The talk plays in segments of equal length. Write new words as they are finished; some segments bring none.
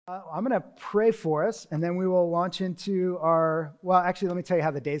I'm going to pray for us, and then we will launch into actually, let me tell you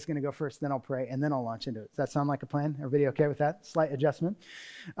how the day's going to go first, then I'll pray, and then I'll launch into it. Does that sound like a plan? Everybody okay with that? Slight adjustment.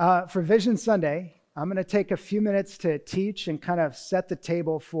 For Vision Sunday, I'm going to take a few minutes to teach and kind of set the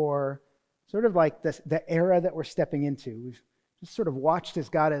table for sort of like the era that we're stepping into. We've just sort of watched as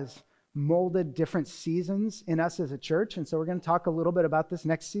God has molded different seasons in us as a church, and so we're going to talk a little bit about this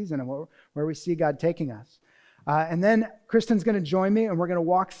next season and where we see God taking us. And then Kristen's going to join me, and we're going to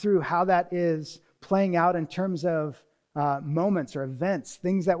walk through how that is playing out in terms of moments or events,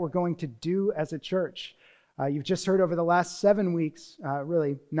 things that we're going to do as a church. You've just heard over the last 7 weeks,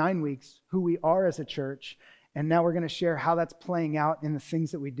 really 9 weeks, who we are as a church. And now we're going to share how that's playing out in the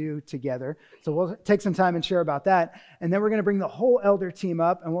things that we do together. So we'll take some time and share about that. And then we're going to bring the whole elder team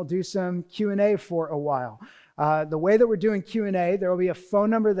up, and we'll do some Q&A for a while. The way that we're doing Q&A, there will be a phone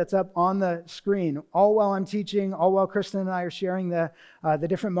number that's up on the screen, all while I'm teaching, all while Kristen and I are sharing the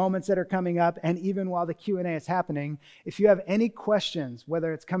different moments that are coming up, and even while the Q&A is happening. If you have any questions,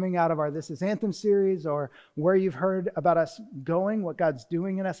 whether it's coming out of our This Is Anthem series or where you've heard about us going, what God's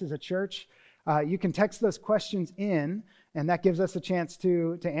doing in us as a church, you can text those questions in, and that gives us a chance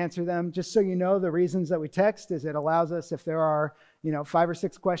to answer them. Just so you know, the reasons that we text is it allows us, if there are 5 or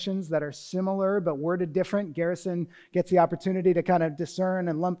 6 questions that are similar but worded different, Garrison gets the opportunity to kind of discern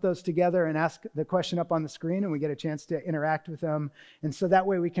and lump those together and ask the question up on the screen, and we get a chance to interact with them. And so that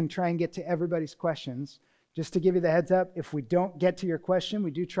way we can try and get to everybody's questions. Just to give you the heads up, if we don't get to your question, we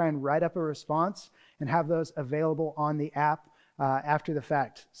do try and write up a response and have those available on the app after the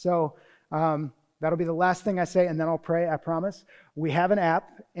fact. So that'll be the last thing I say, and then I'll pray, I promise. We have an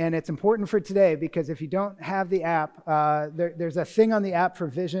app, and it's important for today because if you don't have the app, there's a thing on the app for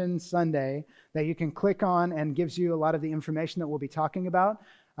Vision Sunday that you can click on and gives you a lot of the information that we'll be talking about.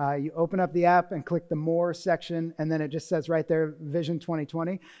 You open up the app and click the More section, and then it just says right there, Vision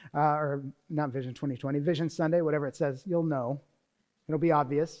 2020, or not Vision 2020, Vision Sunday, whatever it says, you'll know. It'll be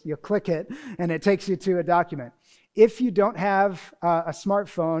obvious. You'll click it, and it takes you to a document. If you don't have a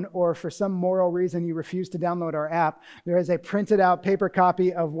smartphone, or for some moral reason you refuse to download our app, there is a printed out paper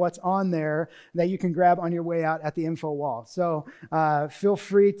copy of what's on there that you can grab on your way out at the info wall. So feel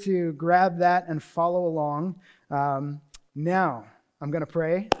free to grab that and follow along. Now, I'm going to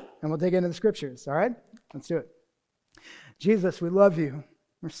pray, and we'll dig into the scriptures, all right? Let's do it. Jesus, we love you.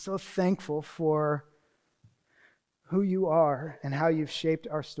 We're so thankful for who you are and how you've shaped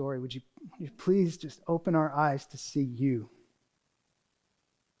our story. Would you please just open our eyes to see you?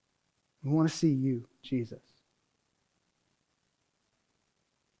 We want to see you, Jesus.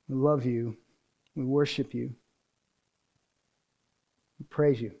 We love you. We worship you. We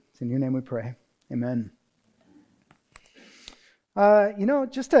praise you. It's in your name we pray. Amen.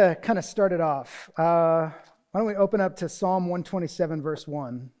 Just to kind of start it off, why don't we open up to Psalm 127, verse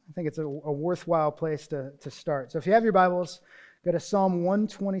 1. I think it's a worthwhile place to start. So if you have your Bibles, go to Psalm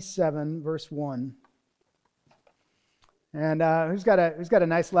 127, verse 1. And who's got a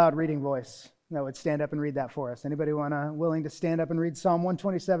nice loud reading voice that would stand up and read that for us? Anybody willing to stand up and read Psalm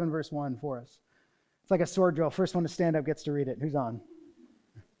 127, verse 1 for us? It's like a sword drill. First one to stand up gets to read it. Who's on?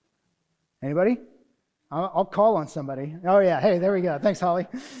 Anybody? I'll call on somebody. Oh, yeah. Hey, there we go. Thanks, Holly.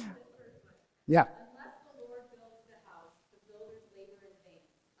 Yeah.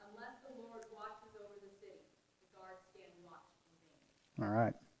 All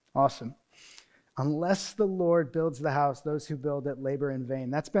right. Awesome. Unless the Lord builds the house, those who build it labor in vain.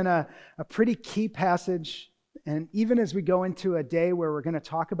 That's been a pretty key passage. And even as we go into a day where we're going to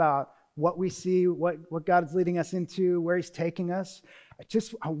talk about what we see, what God's leading us into, where he's taking us,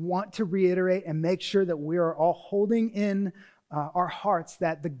 I want to reiterate and make sure that we are all holding in our hearts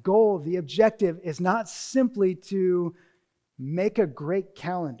that the goal, the objective is not simply to make a great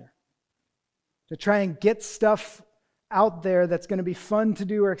calendar, to try and get stuff out there that's going to be fun to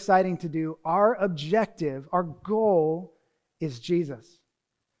do or exciting to do. Our objective, our goal is Jesus.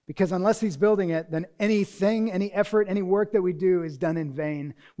 Because unless he's building it, then anything, any effort, any work that we do is done in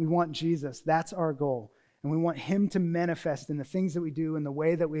vain. We want Jesus. That's our goal. And we want him to manifest in the things that we do, in the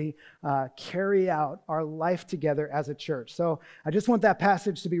way that we carry out our life together as a church. So I just want that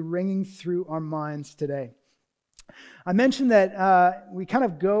passage to be ringing through our minds today. I mentioned that we kind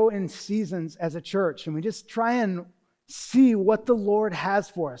of go in seasons as a church, and we just try and see what the Lord has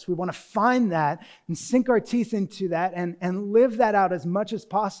for us. We want to find that and sink our teeth into that and live that out as much as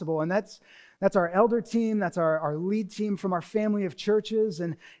possible. And that's our elder team, that's our lead team from our family of churches,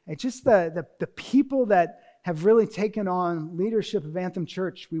 and it's just the people that have really taken on leadership of Anthem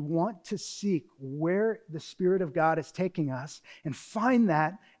Church, we want to seek where the Spirit of God is taking us and find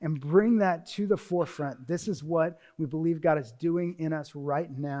that and bring that to the forefront. This is what we believe God is doing in us right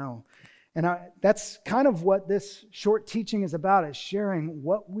now. And that's kind of what this short teaching is about, is sharing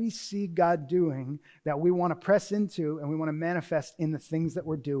what we see God doing that we want to press into and we want to manifest in the things that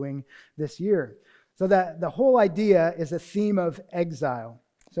we're doing this year. So that the whole idea is a theme of exile.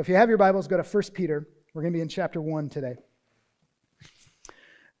 So if you have your Bibles, go to 1 Peter. We're going to be in chapter 1 today.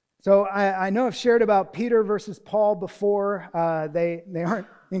 So I know I've shared about Peter versus Paul before. They aren't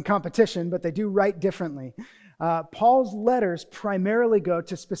in competition, but they do write differently. Paul's letters primarily go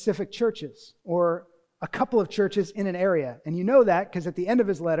to specific churches or a couple of churches in an area. And you know that because at the end of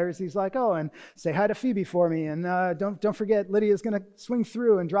his letters, he's like, oh, and say hi to Phoebe for me. And don't forget, Lydia's going to swing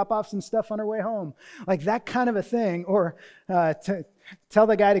through and drop off some stuff on her way home. Like that kind of a thing. Or to tell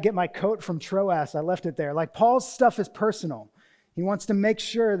the guy to get my coat from Troas. I left it there. Like Paul's stuff is personal. He wants to make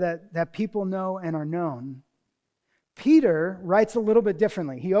sure that people know and are known. Peter writes a little bit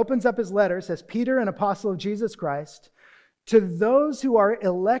differently. He opens up his letter, says, Peter, an apostle of Jesus Christ, to those who are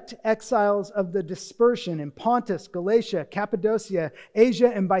elect exiles of the dispersion in Pontus, Galatia, Cappadocia, Asia,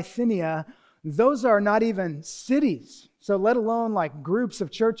 and Bithynia. Those are not even cities. So let alone like groups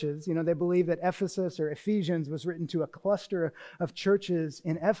of churches. You know, they believe that Ephesus or Ephesians was written to a cluster of churches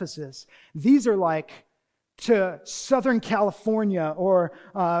in Ephesus. These are like to Southern California or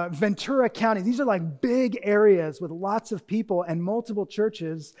Ventura County. These are like big areas with lots of people and multiple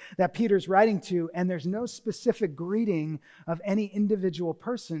churches that Peter's writing to, and there's no specific greeting of any individual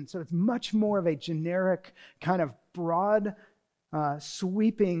person. So it's much more of a generic, kind of broad,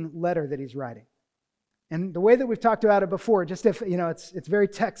 sweeping letter that he's writing. And the way that we've talked about it before, just if, you know, it's very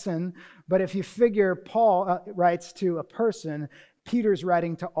Texan, but if you figure Paul writes to a person, Peter's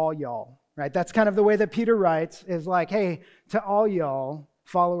writing to all y'all. Right? That's kind of the way that Peter writes, is like, hey, to all y'all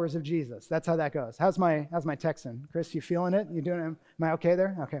followers of Jesus. That's how that goes. How's my Texan? Chris, you feeling it? You doing it? Am I okay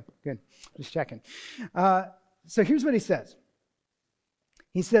there? Okay, good. Just checking. So here's what he says.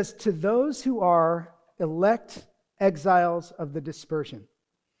 He says, to those who are elect exiles of the dispersion.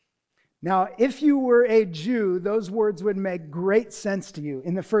 Now, if you were a Jew, those words would make great sense to you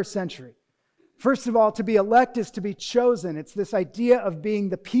in the first century. First of all, to be elect is to be chosen. It's this idea of being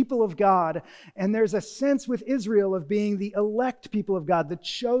the people of God. And there's a sense with Israel of being the elect people of God, the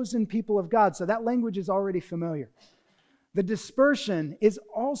chosen people of God. So that language is already familiar. The dispersion is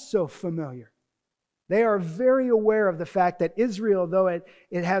also familiar. They are very aware of the fact that Israel, though it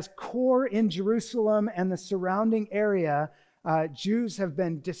has core in Jerusalem and the surrounding area, Jews have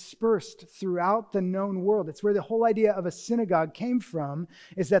been dispersed throughout the known world. It's where the whole idea of a synagogue came from,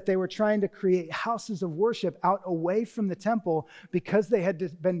 is that they were trying to create houses of worship out away from the temple because they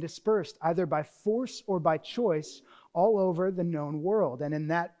had been dispersed either by force or by choice all over the known world. And in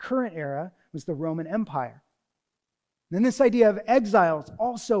that current era was the Roman Empire. And then this idea of exiles,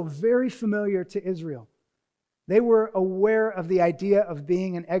 also very familiar to Israel. They were aware of the idea of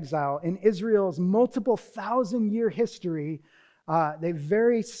being an exile. In Israel's multiple thousand-year history, they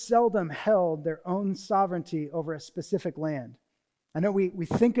very seldom held their own sovereignty over a specific land. I know we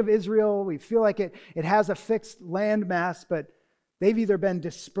think of Israel, we feel like it has a fixed land mass, but they've either been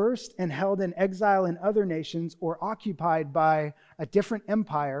dispersed and held in exile in other nations or occupied by a different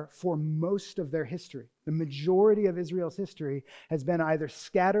empire for most of their history. The majority of Israel's history has been either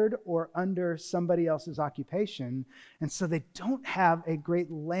scattered or under somebody else's occupation. And so they don't have a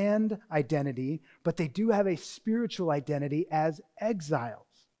great land identity, but they do have a spiritual identity as exiles.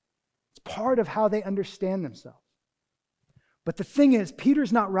 It's part of how they understand themselves. But the thing is,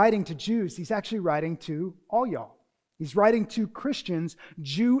 Peter's not writing to Jews. He's actually writing to all y'all. He's writing to Christians,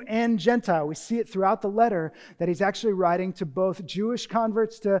 Jew and Gentile. We see it throughout the letter that he's actually writing to both Jewish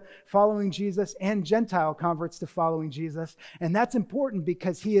converts to following Jesus and Gentile converts to following Jesus. And that's important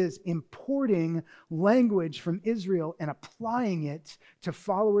because he is importing language from Israel and applying it to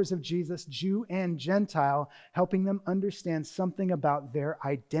followers of Jesus, Jew and Gentile, helping them understand something about their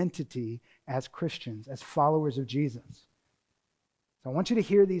identity as Christians, as followers of Jesus. So I want you to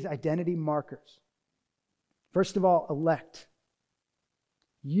hear these identity markers. First of all, elect.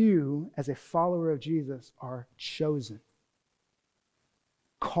 You, as a follower of Jesus, are chosen,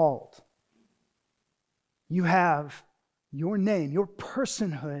 called. You have your name, your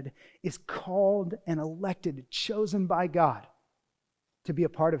personhood is called and elected, chosen by God to be a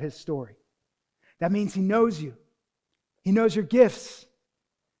part of his story. That means he knows you. He knows your gifts.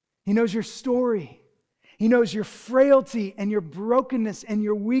 He knows your story. He knows your frailty and your brokenness and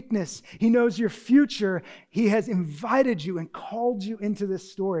your weakness. He knows your future. He has invited you and called you into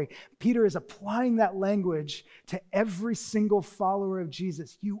this story. Peter is applying that language to every single follower of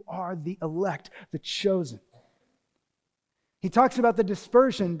Jesus. You are the elect, the chosen. He talks about the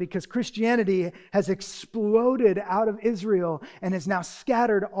dispersion because Christianity has exploded out of Israel and is now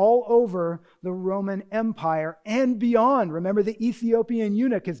scattered all over the Roman Empire and beyond. Remember, the Ethiopian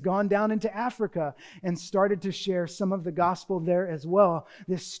eunuch has gone down into Africa and started to share some of the gospel there as well.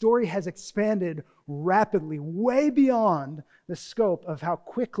 This story has expanded rapidly, way beyond the scope of how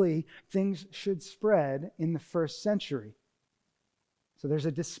quickly things should spread in the first century. So there's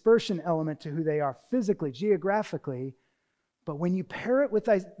a dispersion element to who they are physically, geographically. But when you pair it with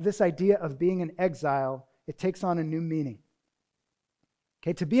this idea of being an exile, it takes on a new meaning.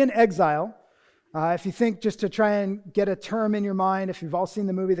 Okay, to be an exile, if you think just to try and get a term in your mind, if you've all seen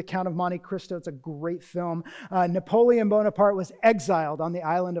the movie The Count of Monte Cristo, it's a great film. Napoleon Bonaparte was exiled on the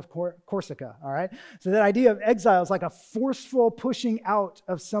island of Corsica, all right? So that idea of exile is like a forceful pushing out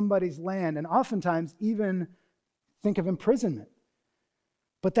of somebody's land, and oftentimes even think of imprisonment.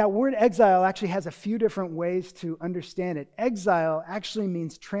 But that word exile actually has a few different ways to understand it. Exile actually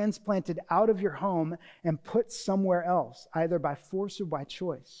means transplanted out of your home and put somewhere else, either by force or by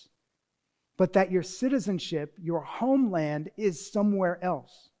choice. But that your citizenship, your homeland, is somewhere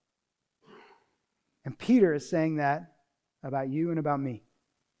else. And Peter is saying that about you and about me.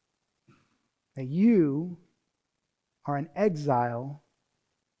 That you are an exile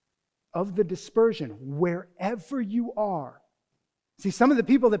of the dispersion, wherever you are. See, some of the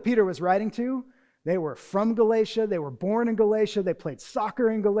people that Peter was writing to, they were from Galatia, they were born in Galatia, they played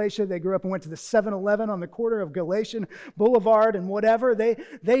soccer in Galatia, they grew up and went to the 7-Eleven on the corner of Galatian Boulevard and whatever.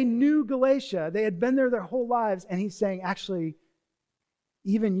 They knew Galatia, they had been there their whole lives, and he's saying, actually,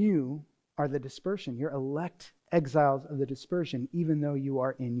 even you are the dispersion. You're elect exiles of the dispersion, even though you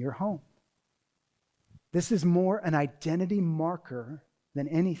are in your home. This is more an identity marker than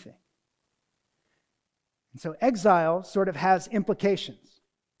anything. And so exile sort of has implications.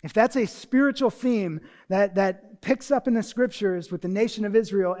 If that's a spiritual theme that picks up in the scriptures with the nation of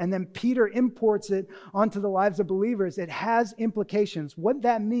Israel, and then Peter imports it onto the lives of believers, it has implications. What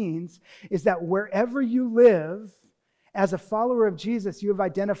that means is that wherever you live, as a follower of Jesus, you have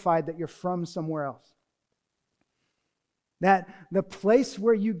identified that you're from somewhere else. That the place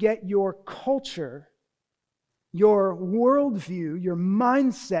where you get your culture, your worldview, your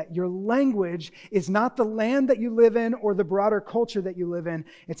mindset, your language is not the land that you live in or the broader culture that you live in.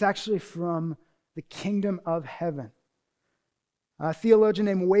 It's actually from the kingdom of heaven. A theologian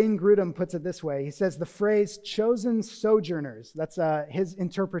named Wayne Grudem puts it this way. He says the phrase chosen sojourners, that's his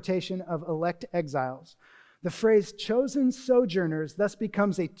interpretation of elect exiles. The phrase chosen sojourners thus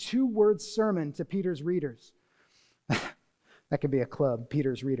becomes a 2-word sermon to Peter's readers. That could be a club,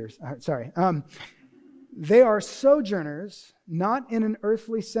 Peter's readers. Sorry. They are sojourners, not in an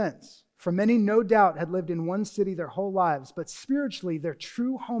earthly sense, for many no doubt had lived in one city their whole lives, but spiritually their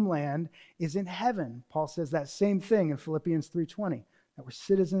true homeland is in heaven. Paul says that same thing in Philippians 3:20, that we're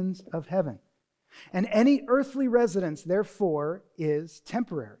citizens of heaven. And any earthly residence, therefore, is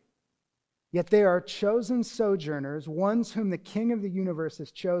temporary. Yet they are chosen sojourners, ones whom the King of the universe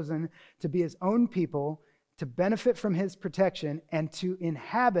has chosen to be his own people, to benefit from his protection, and to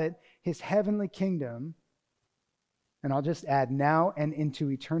inhabit his heavenly kingdom. And I'll just add, now and into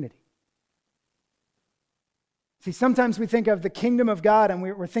eternity. See, sometimes we think of the kingdom of God and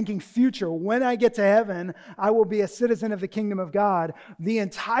we're thinking future. When I get to heaven, I will be a citizen of the kingdom of God. The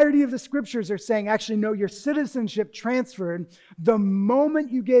entirety of the scriptures are saying, actually, no, your citizenship transferred the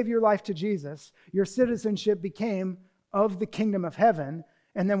moment you gave your life to Jesus. Your citizenship became of the kingdom of heaven.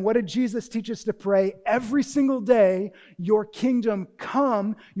 And then what did Jesus teach us to pray every single day? Your kingdom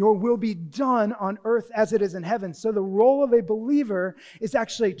come, your will be done on earth as it is in heaven. So the role of a believer is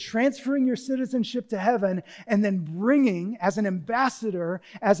actually transferring your citizenship to heaven and then bringing, as an ambassador,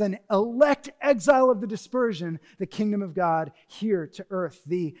 as an elect exile of the dispersion, the kingdom of God here to earth.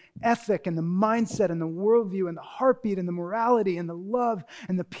 The ethic and the mindset and the worldview and the heartbeat and the morality and the love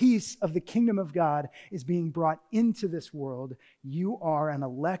and the peace of the kingdom of God is being brought into this world. You are an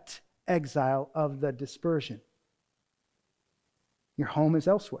elect exile of the dispersion. Your home is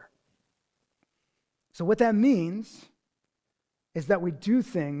elsewhere. So what that means is that we do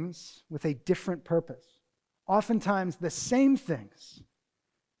things with a different purpose. Oftentimes the same things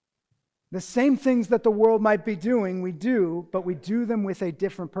that the world might be doing, we do, but we do them with a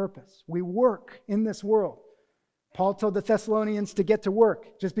different purpose. We work in this world Paul told the Thessalonians to get to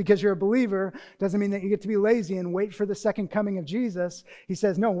work. Just because you're a believer doesn't mean that you get to be lazy and wait for the second coming of Jesus. He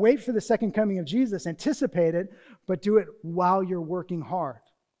says, no, wait for the second coming of Jesus, anticipate it, but do it while you're working hard.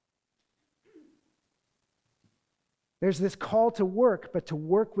 There's this call to work, but to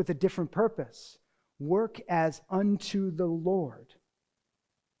work with a different purpose. Work as unto the Lord.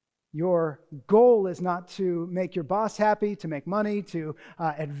 Your goal is not to make your boss happy, to make money, to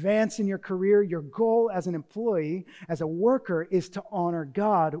advance in your career. Your goal as an employee, as a worker, is to honor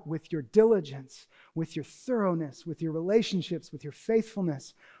God with your diligence, with your thoroughness, with your relationships, with your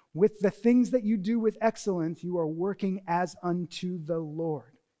faithfulness. With the things that you do with excellence, you are working as unto the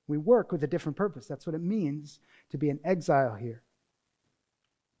Lord. We work with a different purpose. That's what it means to be an exile here.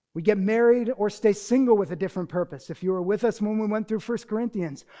 We get married or stay single with a different purpose. If you were with us when we went through 1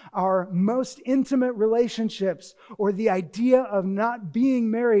 Corinthians, our most intimate relationships or the idea of not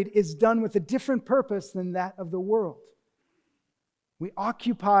being married is done with a different purpose than that of the world. We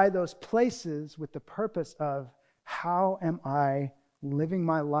occupy those places with the purpose of, how am I living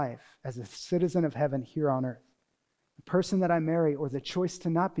my life as a citizen of heaven here on earth? The person that I marry or the choice to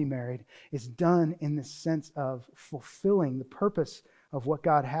not be married is done in the sense of fulfilling the purpose of what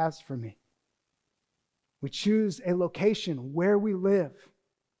God has for me. We choose a location where we live,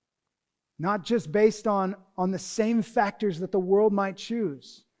 not just based on the same factors that the world might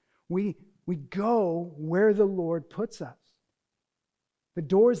choose. We go where the Lord puts us. The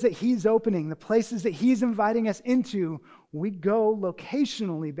doors that He's opening, the places that He's inviting us into, we go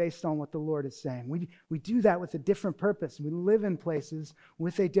locationally based on what the Lord is saying. We do that with a different purpose. We live in places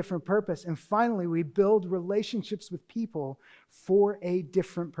with a different purpose. And finally, we build relationships with people for a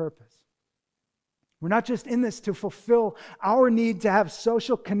different purpose. We're not just in this to fulfill our need to have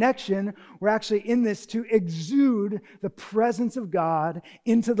social connection. We're actually in this to exude the presence of God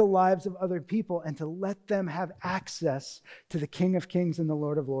into the lives of other people and to let them have access to the King of Kings and the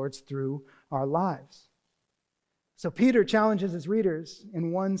Lord of Lords through our lives. So Peter challenges his readers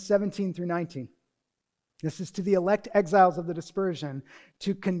in 1:17 through 19. This is to the elect exiles of the dispersion,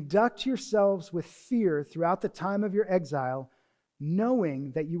 to conduct yourselves with fear throughout the time of your exile,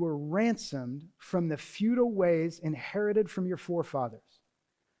 knowing that you were ransomed from the futile ways inherited from your forefathers,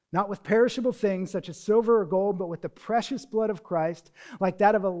 not with perishable things such as silver or gold, but with the precious blood of Christ, like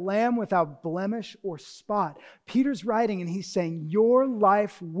that of a lamb without blemish or spot. Peter's writing and he's saying, your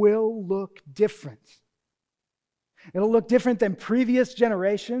life will look different. It'll look different than previous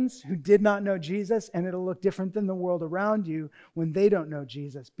generations who did not know Jesus, and it'll look different than the world around you when they don't know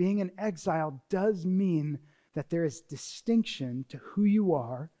Jesus. Being an exile does mean that there is distinction to who you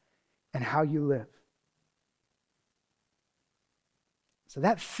are and how you live. So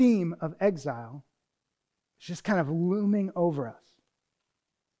that theme of exile is just kind of looming over us.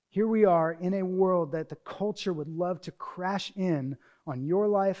 Here we are in a world that the culture would love to crash in on your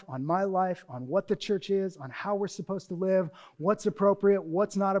life, on my life, on what the church is, on how we're supposed to live, what's appropriate,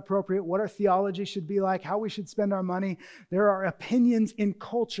 what's not appropriate, what our theology should be like, how we should spend our money. There are opinions in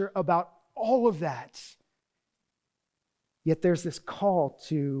culture about all of that. Yet there's this call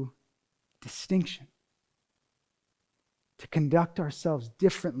to distinction, to conduct ourselves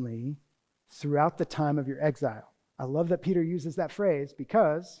differently throughout the time of your exile. I love that Peter uses that phrase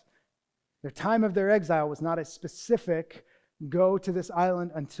because the time of their exile was not a specific go to this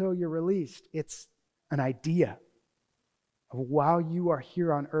island until you're released. It's an idea of while you are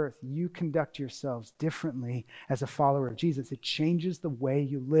here on earth, you conduct yourselves differently as a follower of Jesus. It changes the way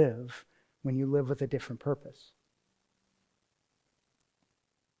you live when you live with a different purpose.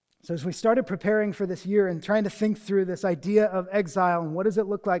 So as we started preparing for this year and trying to think through this idea of exile and what does it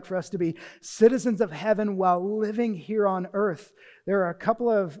look like for us to be citizens of heaven while living here on earth, there are a couple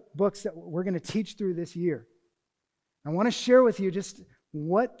of books that we're going to teach through this year. I want to share with you just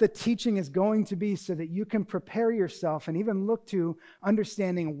what the teaching is going to be so that you can prepare yourself and even look to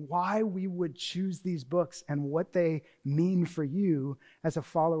understanding why we would choose these books and what they mean for you as a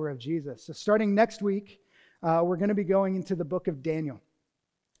follower of Jesus. So starting next week, we're going to be going into the book of Daniel.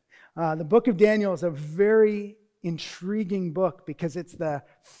 The book of Daniel is a very intriguing book because it's the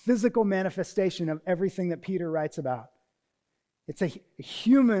physical manifestation of everything that Peter writes about. It's a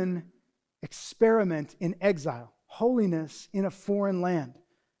human experiment in exile, holiness in a foreign land.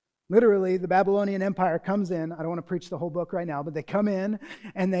 Literally, the Babylonian Empire comes in. I don't want to preach the whole book right now, but they come in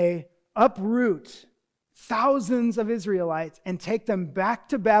and they uproot thousands of Israelites and take them back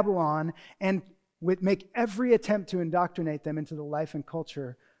to Babylon and make every attempt to indoctrinate them into the life and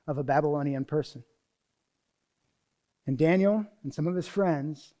culture of a Babylonian person. And Daniel and some of his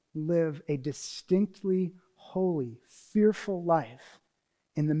friends live a distinctly holy, fearful life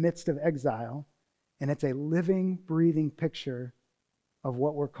in the midst of exile And it's a living, breathing picture of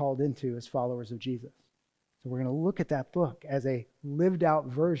what we're called into as followers of Jesus. So we're going to look at that book as a lived out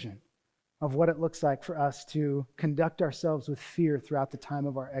version of what it looks like for us to conduct ourselves with fear throughout the time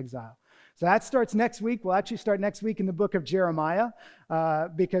of our exile. So that starts next week. We'll actually start next week in the book of Jeremiah,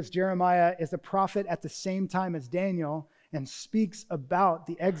 because Jeremiah is a prophet at the same time as Daniel and speaks about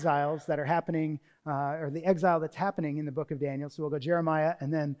the exiles that are happening, or the exile that's happening in the book of Daniel. So we'll go Jeremiah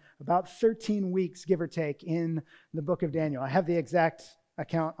and then about 13 weeks, give or take, in the book of Daniel. I have the exact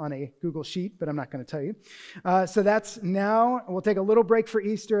account on a Google sheet, but I'm not going to tell you. So that's now. We'll take a little break for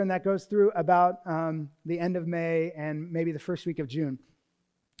Easter, and that goes through about the end of May and maybe the first week of June.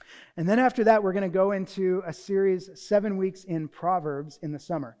 And then after that, we're going to go into a series, 7 weeks in Proverbs in the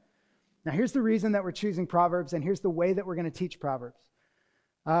summer. Now, here's the reason that we're choosing Proverbs, and here's the way that we're going to teach Proverbs.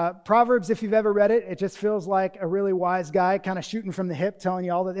 Proverbs, if you've ever read it, it just feels like a really wise guy kind of shooting from the hip, telling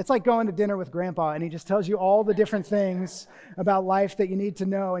you all that. It's like going to dinner with grandpa, and he just tells you all the different things about life that you need to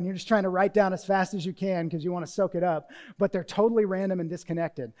know, and you're just trying to write down as fast as you can because you want to soak it up, but they're totally random and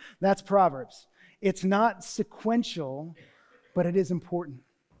disconnected. That's Proverbs. It's not sequential, but it is important.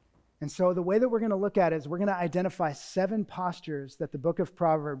 And so the way that we're going to look at it is we're going to identify 7 postures that the book of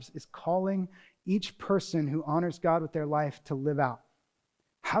Proverbs is calling each person who honors God with their life to live out.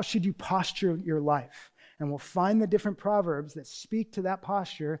 How should you posture your life? And we'll find the different Proverbs that speak to that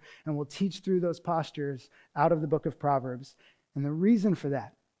posture, and we'll teach through those postures out of the book of Proverbs. And the reason for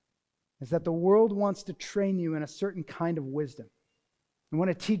that is that the world wants to train you in a certain kind of wisdom. They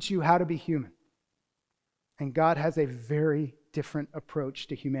want to teach you how to be human. And God has a very different approach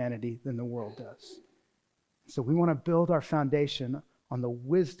to humanity than the world does. So we want to build our foundation on the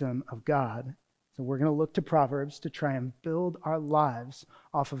wisdom of God. So we're going to look to Proverbs to try and build our lives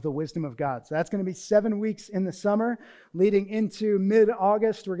off of the wisdom of God. So that's going to be 7 weeks in the summer. Leading into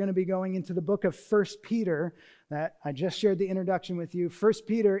mid-August, we're going to be going into the book of 1 Peter that I just shared the introduction with you. 1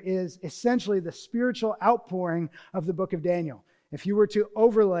 Peter is essentially the spiritual outpouring of the book of Daniel. If you were to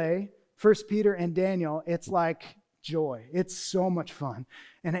overlay 1 Peter and Daniel, it's like joy. It's so much fun.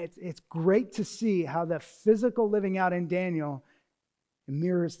 And it's great to see how the physical living out in Daniel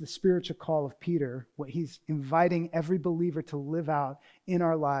mirrors the spiritual call of Peter, what he's inviting every believer to live out in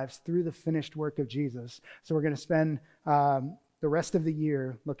our lives through the finished work of Jesus. So we're going to spend the rest of the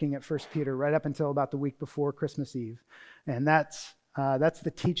year looking at 1 Peter right up until about the week before Christmas Eve. And that's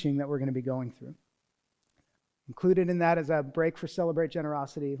the teaching that we're going to be going through. Included in that is a break for Celebrate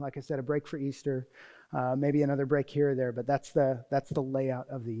Generosity. Like I said, a break for Easter, maybe another break here or there, but that's the layout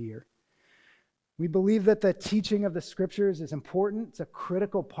of the year. We believe that the teaching of the scriptures is important. It's a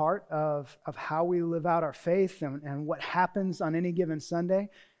critical part of how we live out our faith and what happens on any given Sunday.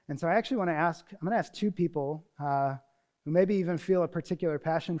 And so I actually want to I'm going to ask 2 people who maybe even feel a particular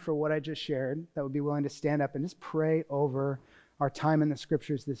passion for what I just shared that would be willing to stand up and just pray over our time in the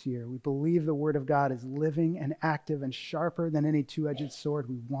scriptures this year. We believe the word of God is living and active and sharper than any two-edged sword.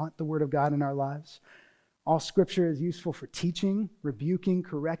 We want the word of God in our lives. All scripture is useful for teaching, rebuking,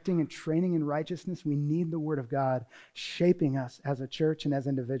 correcting, and training in righteousness. We need the word of God shaping us as a church and as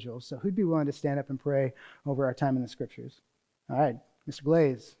individuals. So who'd be willing to stand up and pray over our time in the scriptures? All right, Mr.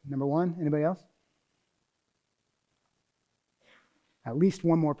 Glaze, number 1. Anybody else? At least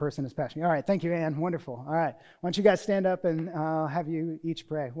one more person is passionate. All right, thank you, Ann. Wonderful. All right, why don't you guys stand up and I'll have you each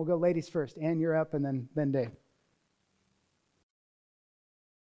pray. We'll go ladies first. Ann, you're up, and then Dave.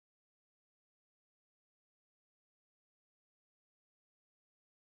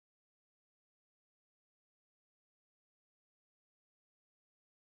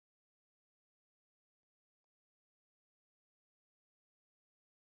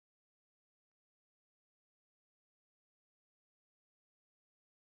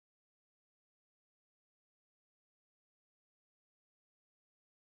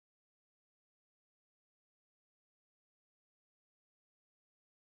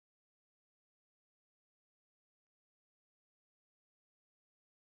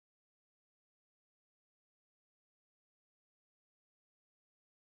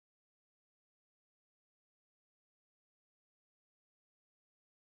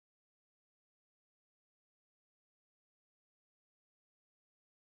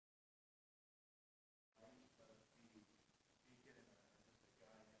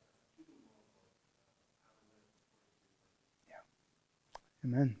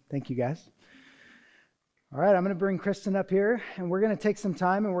 Amen. Thank you, guys. All right, I'm going to bring Kristen up here, and we're going to take some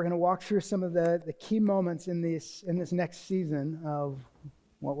time, and we're going to walk through some of the key moments in this next season of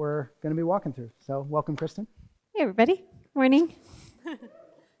what we're going to be walking through. So welcome, Kristen. Hey, everybody. Morning.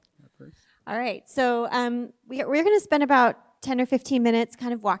 All right, so we're going to spend about 10 or 15 minutes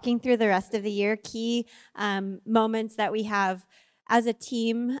kind of walking through the rest of the year, key moments that we have as a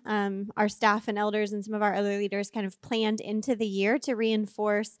team, our staff and elders and some of our other leaders kind of planned into the year to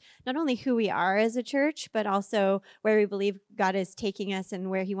reinforce not only who we are as a church, but also where we believe God is taking us and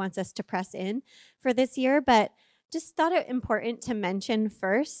where he wants us to press in for this year. But just thought it important to mention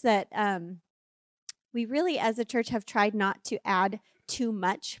first that we really, as a church, have tried not to add too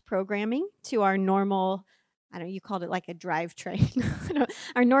much programming to our normal, I don't know, you called it like a drivetrain,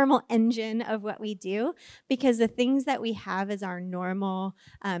 our normal engine of what we do, because the things that we have as our normal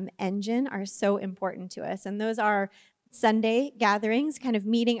engine are so important to us. And those are Sunday gatherings, kind of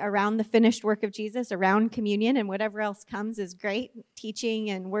meeting around the finished work of Jesus, around communion, and whatever else comes is great. Teaching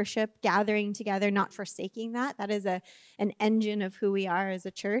and worship, gathering together, not forsaking that. That is an engine of who we are as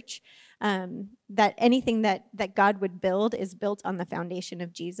a church. That anything that God would build is built on the foundation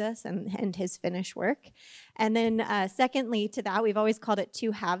of Jesus and his finished work. And then secondly to that, we've always called it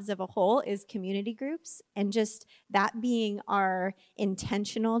two halves of a whole, is community groups, and just that being our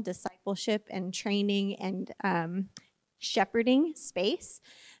intentional discipleship and training and shepherding space.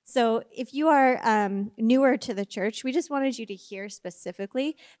 So if you are newer to the church, we just wanted you to hear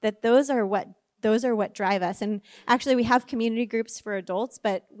specifically that those are what drive us. And actually, we have community groups for adults,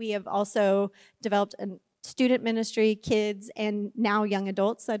 but we have also developed a student ministry, kids, and now young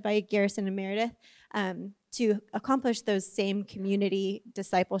adults led by Garrison and Meredith to accomplish those same community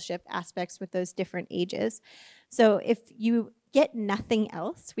discipleship aspects with those different ages. So if you get nothing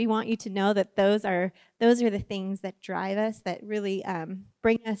else, we want you to know that those are the things that drive us, that really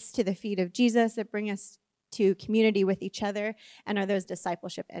bring us to the feet of Jesus, that bring us to community with each other, and are those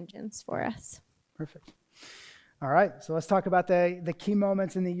discipleship engines for us. Perfect. All right, so let's talk about the key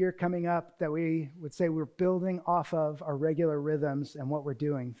moments in the year coming up that we would say we're building off of our regular rhythms and what we're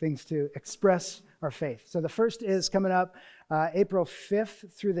doing, things to express our faith. So the first is coming up April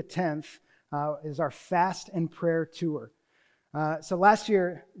 5th through the 10th is our Fast and Prayer Tour. So last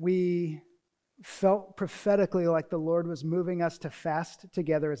year, we felt prophetically like the Lord was moving us to fast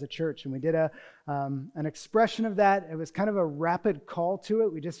together as a church. And we did an expression of that. It was kind of a rapid call to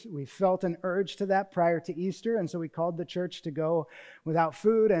it. We felt an urge to that prior to Easter. And so we called the church to go without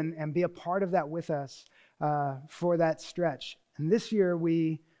food and be a part of that with us for that stretch. And this year,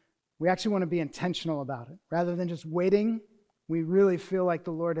 we actually want to be intentional about it. Rather than just waiting, we really feel like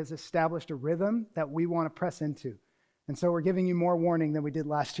the Lord has established a rhythm that we want to press into. And so we're giving you more warning than we did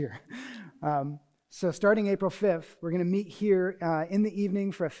last year. So starting April 5th, we're going to meet here in the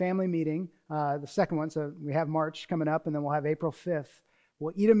evening for a family meeting, the second one. So we have March coming up, and then we'll have April 5th.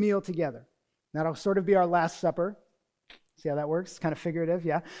 We'll eat a meal together. That'll sort of be our Last Supper. See how that works? Kind of figurative,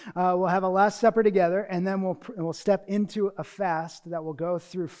 yeah. We'll have a Last Supper together, and then we'll step into a fast that will go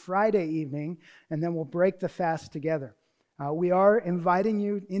through Friday evening, and then we'll break the fast together. We are inviting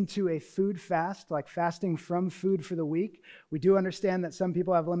you into a food fast, like fasting from food for the week. We do understand that some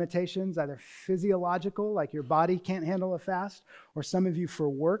people have limitations, either physiological, like your body can't handle a fast, or some of you for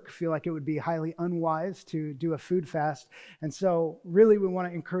work feel like it would be highly unwise to do a food fast. And so really we want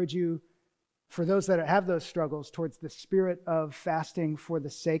to encourage you, for those that have those struggles, towards the spirit of fasting for the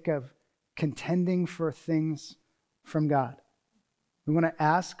sake of contending for things from God. We want to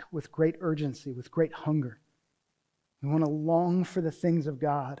ask with great urgency, with great hunger. We want to long for the things of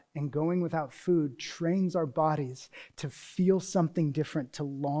God, and going without food trains our bodies to feel something different, to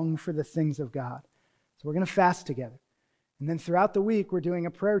long for the things of God. So we're going to fast together. And then throughout the week, we're doing a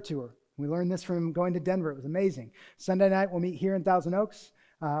prayer tour. We learned this from going to Denver. It was amazing. Sunday night, we'll meet here in Thousand Oaks.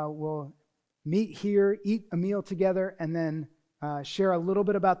 We'll meet here, eat a meal together, and then share a little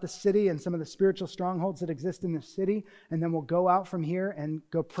bit about the city and some of the spiritual strongholds that exist in the city, and then we'll go out from here and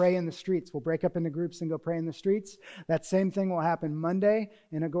go pray in the streets. We'll break up into groups and go pray in the streets. That same thing will happen Monday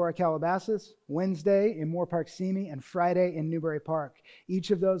in Agora, Calabasas, Wednesday in Moore Park, Simi, and Friday in Newbury Park.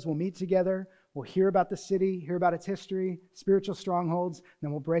 Each of those will meet together. We'll hear about the city, hear about its history, spiritual strongholds, and then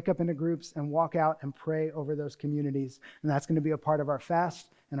we'll break up into groups and walk out and pray over those communities. And that's going to be a part of our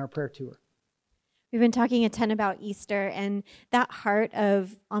fast and our prayer tour. We've been talking a ton about Easter, and that heart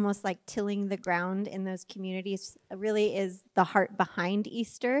of almost like tilling the ground in those communities really is the heart behind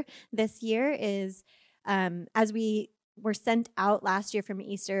Easter this year. Is as we were sent out last year from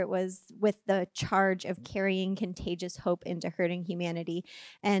Easter, it was with the charge of carrying contagious hope into hurting humanity.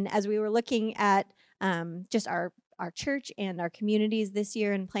 And as we were looking at just our church and our communities this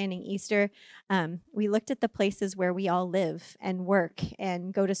year and planning Easter, we looked at the places where we all live and work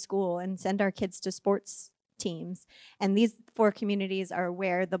and go to school and send our kids to sports teams. And these 4 communities are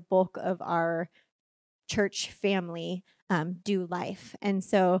where the bulk of our church family do life. And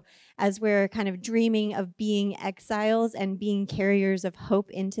so as we're kind of dreaming of being exiles and being carriers of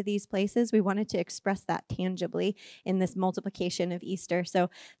hope into these places, we wanted to express that tangibly in this multiplication of Easter. So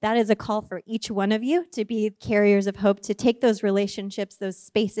that is a call for each one of you to be carriers of hope, to take those relationships, those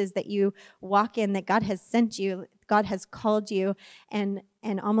spaces that you walk in, that God has sent you, God has called you, and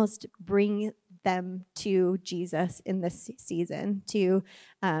almost bring them to Jesus in this season, to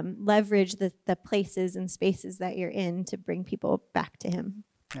leverage the places and spaces that you're in to bring people back to him.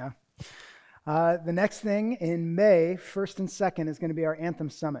 Yeah. The next thing in May, 1st and 2nd, is going to be our Anthem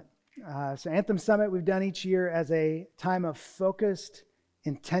Summit. So Anthem Summit we've done each year as a time of focused,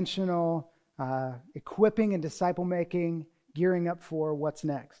 intentional equipping and disciple making, gearing up for what's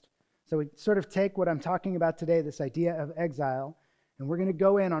next. So we sort of take what I'm talking about today, this idea of exile, and we're going to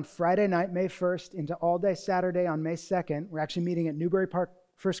go in on Friday night, May 1st, into all day Saturday on May 2nd. We're actually meeting at Newbury Park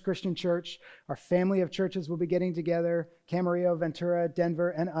First Christian Church. Our family of churches will be getting together, Camarillo, Ventura,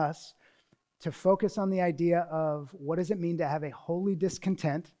 Denver, and us, to focus on the idea of what does it mean to have a holy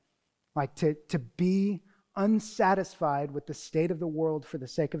discontent, like to be unsatisfied with the state of the world for the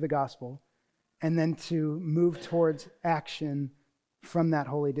sake of the gospel, and then to move towards action from that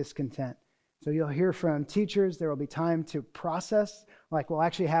holy discontent. So you'll hear from teachers. There will be time to process. Like we'll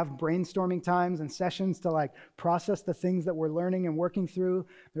actually have brainstorming times and sessions to like process the things that we're learning and working through.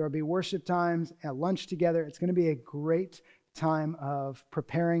 There will be worship times and lunch together. It's going to be a great time of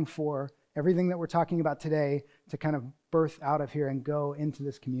preparing for everything that we're talking about today to kind of birth out of here and go into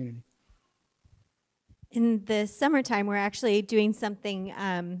this community. In the summertime, we're actually doing something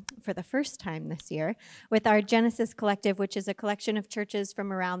for the first time this year with our Genesis Collective, which is a collection of churches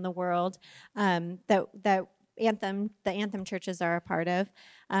from around the world that the Anthem churches are a part of.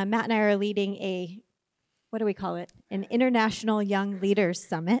 Matt and I are leading what do we call it? An International Young Leaders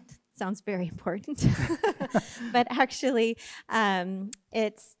Summit. Sounds very important. But actually,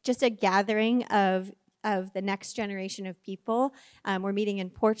 it's just a gathering of the next generation of people. We're meeting in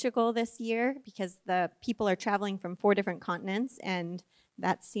Portugal this year because the people are traveling from 4 different continents, and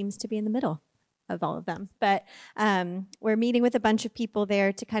that seems to be in the middle of all of them. But we're meeting with a bunch of people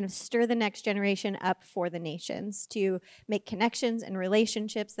there to kind of stir the next generation up for the nations, to make connections and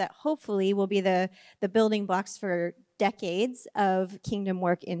relationships that hopefully will be the building blocks for decades of kingdom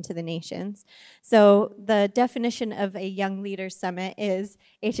work into the nations. So the definition of a Young Leaders Summit is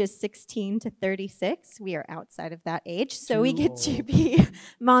ages 16 to 36. We are outside of that age, so we get to be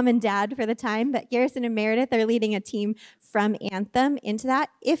mom and dad for the time. But Garrison and Meredith are leading a team from Anthem into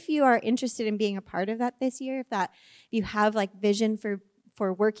that. If you are interested in being a part of that this year, if you have like vision for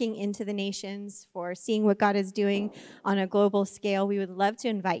working into the nations, for seeing what God is doing on a global scale, we would love to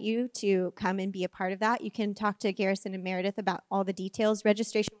invite you to come and be a part of that. You can talk to Garrison and Meredith about all the details.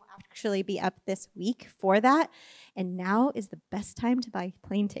 Registration will actually be up this week for that. And now is the best time to buy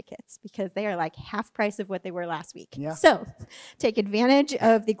plane tickets because they are like half price of what they were last week. Yeah. So take advantage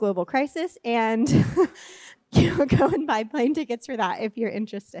of the global crisis and go and buy plane tickets for that if you're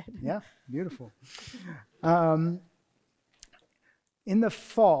interested. Yeah, beautiful. In the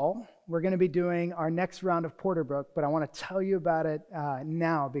fall, we're going to be doing our next round of Porterbrook, but I want to tell you about it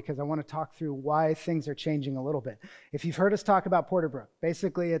now because I want to talk through why things are changing a little bit. If you've heard us talk about Porterbrook,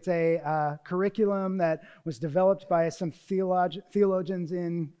 basically it's a curriculum that was developed by some theologians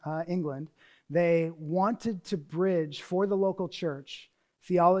in England. They wanted to bridge for the local church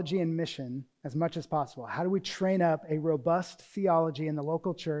theology and mission as much as possible. How do we train up a robust theology in the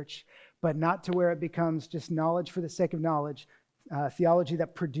local church, but not to where it becomes just knowledge for the sake of knowledge, theology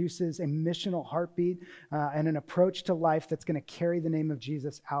that produces a missional heartbeat and an approach to life that's going to carry the name of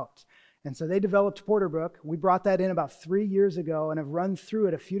Jesus out. And so they developed Porterbrook. We brought that in about 3 years ago and have run through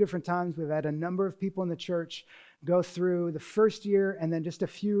it a few different times. We've had a number of people in the church go through the first year and then just a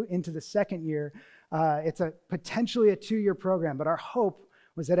few into the second year. It's potentially a 2-year program, but our hope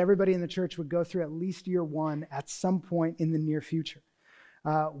was that everybody in the church would go through at least year 1 at some point in the near future.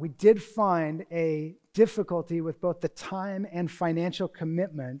 We did find a difficulty with both the time and financial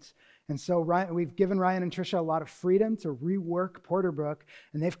commitment. And so we've given Ryan and Tricia a lot of freedom to rework Porterbrook,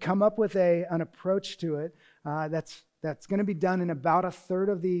 and they've come up with an approach to it that's going to be done in about 1/3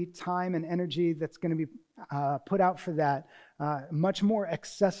 of the time and energy that's going to be put out for that. Much more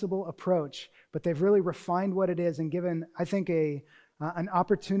accessible approach, but they've really refined what it is and given, I think, an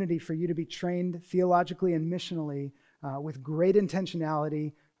opportunity for you to be trained theologically and missionally with great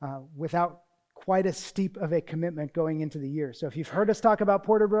intentionality, without quite as steep of a commitment going into the year. So if you've heard us talk about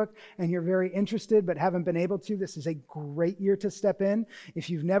Porterbrook and you're very interested but haven't been able to, this is a great year to step in. If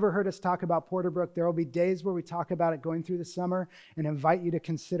you've never heard us talk about Porterbrook, there will be days where we talk about it going through the summer and invite you to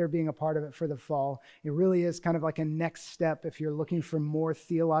consider being a part of it for the fall. It really is kind of like a next step if you're looking for more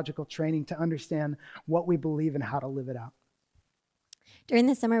theological training to understand what we believe and how to live it out. During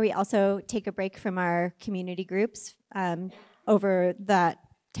the summer, we also take a break from our community groups over that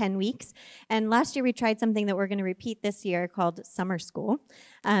 10 weeks. And last year we tried something that we're going to repeat this year called summer school.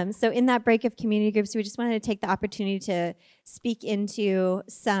 So in that break of community groups, we just wanted to take the opportunity to speak into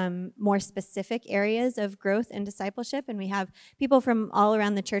some more specific areas of growth and discipleship. And we have people from all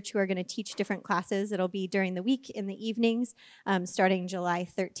around the church who are going to teach different classes. It'll be during the week in the evenings, starting July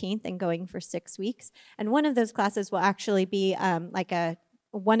 13th and going for 6 weeks. And one of those classes will actually be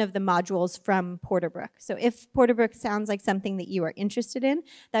one of the modules from Porterbrook. So if Porterbrook sounds like something that you are interested in,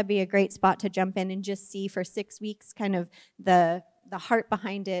 that'd be a great spot to jump in and just see for 6 weeks kind of the heart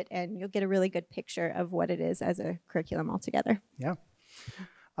behind it, and you'll get a really good picture of what it is as a curriculum altogether. Yeah.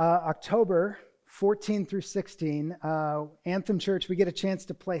 October 14 through 16, Anthem Church, we get a chance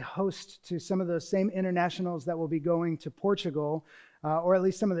to play host to some of those same internationals that will be going to Portugal, or at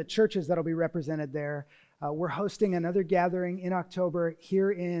least some of the churches that will be represented there. We're hosting another gathering in October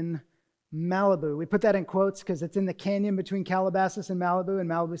here in Malibu. We put that in quotes because it's in the canyon between Calabasas and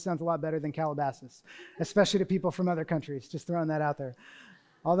Malibu sounds a lot better than Calabasas, especially to people from other countries. Just throwing that out there.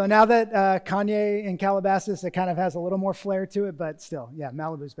 Although now that Kanye in Calabasas, it kind of has a little more flair to it, but still, yeah,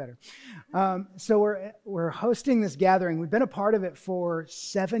 Malibu's better. So we're hosting this gathering. We've been a part of it for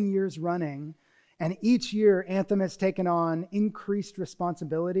 7 years running. And each year, Anthem has taken on increased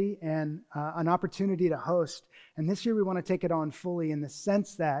responsibility and an opportunity to host. And this year, we want to take it on fully in the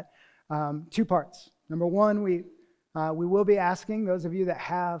sense that 2 parts. Number one, we will be asking those of you that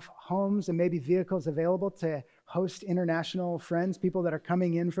have homes and maybe vehicles available to host international friends, people that are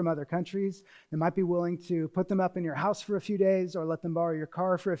coming in from other countries that might be willing to put them up in your house for a few days or let them borrow your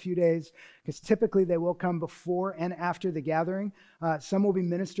car for a few days, because typically they will come before and after the gathering. Some will be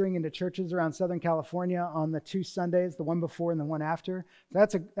ministering into churches around Southern California on the 2 Sundays, the one before and the one after.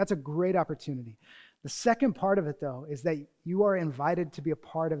 That's a great opportunity. The second part of it, though, is that you are invited to be a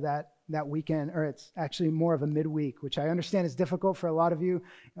part of that weekend, or it's actually more of a midweek, which I understand is difficult for a lot of you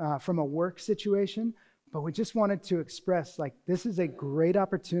from a work situation. But we just wanted to express, this is a great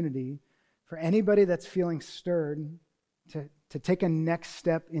opportunity for anybody that's feeling stirred to take a next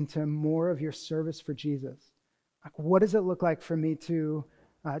step into more of your service for Jesus. What does it look like for me to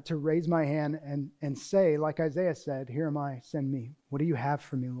raise my hand and say, like Isaiah said, "Here am I, send me." What do you have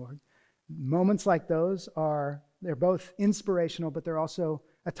for me, Lord? Moments like those they're both inspirational, but they're also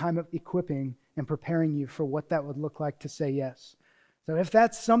a time of equipping and preparing you for what that would look like to say yes. So if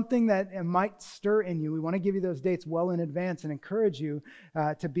that's something that might stir in you, we want to give you those dates well in advance and encourage you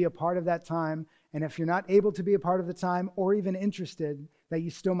to be a part of that time. And if you're not able to be a part of the time or even interested, that you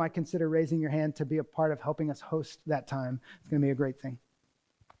still might consider raising your hand to be a part of helping us host that time. It's going to be a great thing.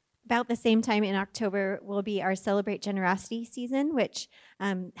 About the same time in October will be our Celebrate Generosity season, which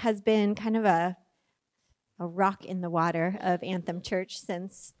has been kind of a rock in the water of Anthem Church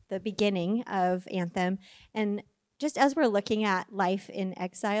since the beginning of Anthem. And just as we're looking at life in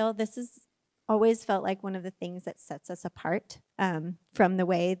exile, this has always felt like one of the things that sets us apart from the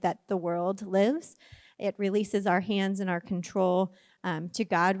way that the world lives. It releases our hands and our control to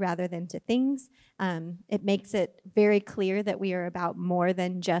God rather than to things. It makes it very clear that we are about more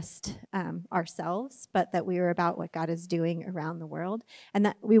than just ourselves, but that we are about what God is doing around the world. And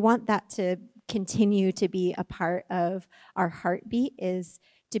that we want that to continue to be a part of our heartbeat, is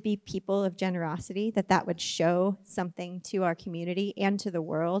to be people of generosity, that would show something to our community and to the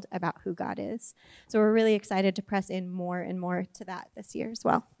world about who God is. So we're really excited to press in more and more to that this year as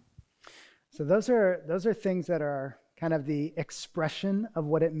well. So those are things that are kind of the expression of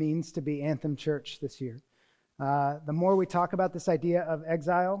what it means to be Anthem Church this year. The more we talk about this idea of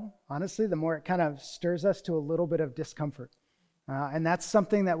exile, honestly, the more it kind of stirs us to a little bit of discomfort. And that's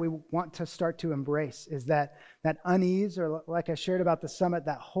something that we want to start to embrace, is that unease, or like I shared about the summit,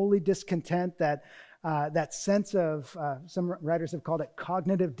 that holy discontent, that sense of, some writers have called it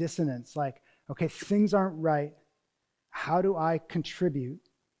cognitive dissonance. Like, okay, things aren't right. How do I contribute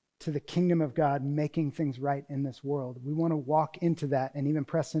to the kingdom of God, making things right in this world? We want to walk into that and even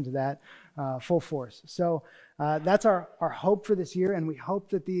press into that full force. So that's our hope for this year, and we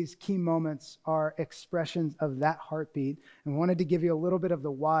hope that these key moments are expressions of that heartbeat. And we wanted to give you a little bit of the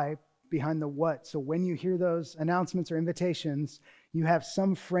why behind the what. So when you hear those announcements or invitations, you have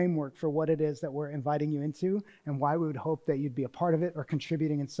some framework for what it is that we're inviting you into and why we would hope that you'd be a part of it or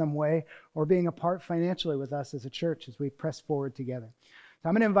contributing in some way or being a part financially with us as a church as we press forward together. So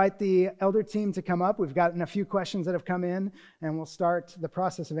I'm going to invite the elder team to come up. We've gotten a few questions that have come in, and we'll start the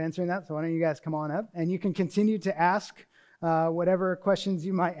process of answering that. So why don't you guys come on up? And you can continue to ask whatever questions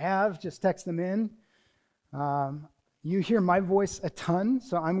you might have. Just text them in. You hear my voice a ton,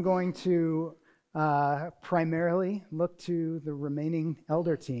 so I'm going to primarily look to the remaining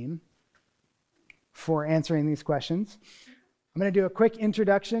elder team for answering these questions. I'm going to do a quick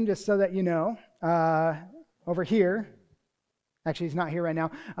introduction just so that you know. Over here, actually he's not here right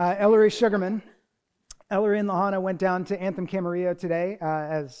now, Ellery Sugarman. Ellery and Lahana went down to Anthem Camarillo today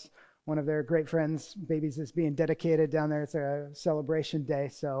as one of their great friends' babies is being dedicated down there. It's a celebration day.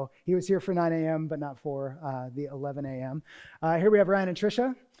 So he was here for 9 a.m., but not for the 11 a.m. Here we have Ryan and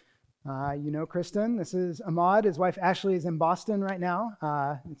Tricia. You know Kristen. This is Ahmad. His wife Ashley is in Boston right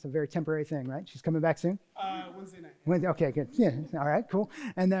now. It's a very temporary thing, right? She's coming back soon? Wednesday night. Wednesday, okay, good. Yeah, all right, cool.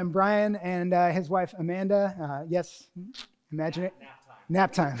 And then Brian and his wife Amanda. Yes, imagine it.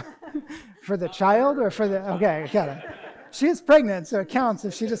 Nap time. For the child or for the, okay, got it. She is pregnant, so it counts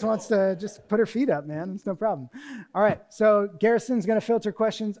if she just wants to just put her feet up, man. It's no problem. All right, so Garrison's going to filter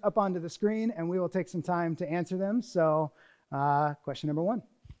questions up onto the screen, and we will take some time to answer them. So question number 1.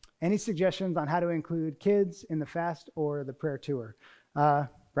 Any suggestions on how to include kids in the fast or the prayer tour?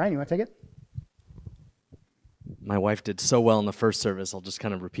 Brian, you want to take it? My wife did so well in the first service, I'll just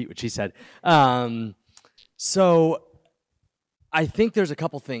kind of repeat what she said. So I think there's a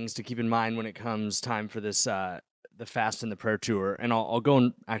couple things to keep in mind when it comes time for this the fast and the prayer tour, and I'll go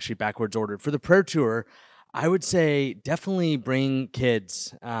in actually backwards order. For the prayer tour, I would say definitely bring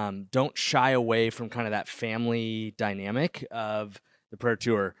kids. Don't shy away from kind of that family dynamic of the prayer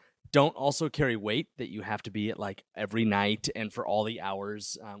tour. Don't also carry weight that you have to be at like every night and for all the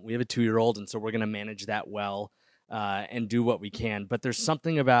hours. We have a 2-year-old, and so we're going to manage that well and do what we can. But there's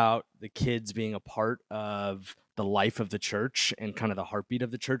something about the kids being a part of the life of the church and kind of the heartbeat of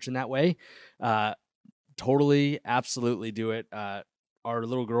the church in that way. Totally, absolutely do it. Our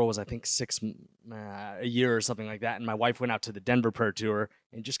little girl was, I think, a year or something like that, and my wife went out to the Denver prayer tour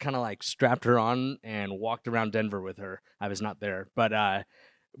and just kind of like strapped her on and walked around Denver with her. I was not there, but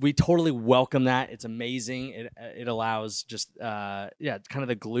we totally welcome that. It's amazing. It allows just kind of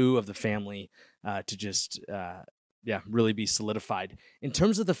the glue of the family to just really be solidified. In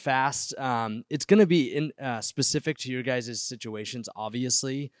terms of the fast, it's going to be specific to your guys' situations,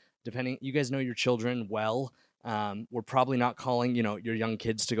 obviously. Depending, you guys know your children well. We're probably not calling, your young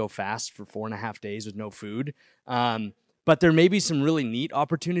kids to go fast for 4.5 days with no food. But there may be some really neat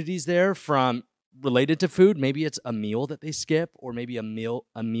opportunities there from related to food. Maybe it's a meal that they skip, or maybe a meal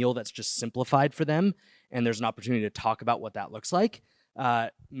that's just simplified for them. And there's an opportunity to talk about what that looks like.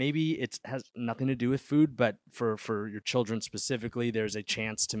 Maybe it has nothing to do with food, but for your children specifically, there's a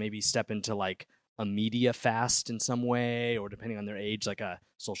chance to maybe step into like a media fast in some way, or depending on their age, like a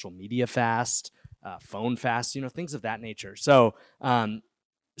social media fast, phone fast, things of that nature. So,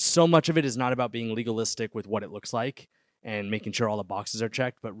 so much of it is not about being legalistic with what it looks like and making sure all the boxes are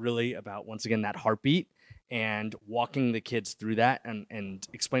checked, but really about, once again, that heartbeat and walking the kids through that and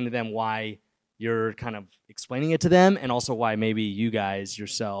explain to them why you're kind of explaining it to them, and also why maybe you guys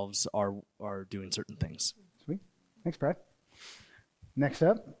yourselves are doing certain things. Sweet. Thanks, Brad. Next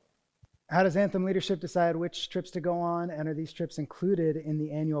up. How does Anthem leadership decide which trips to go on, and are these trips included in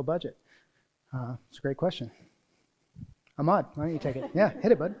the annual budget? It's a great question. Ahmad, why don't you take it? Yeah,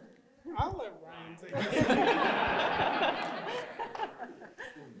 hit it, bud. I'll let Ryan take it.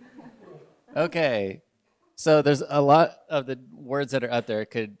 Okay. So there's a lot of the words that are out there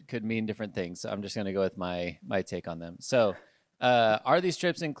could mean different things. So I'm just going to go with my take on them. So are these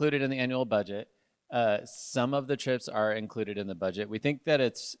trips included in the annual budget? Some of the trips are included in the budget. We think that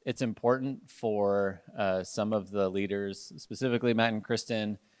it's important for some of the leaders, specifically Matt and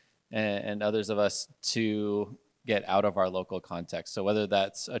Kristen and others of us, to get out of our local context. So whether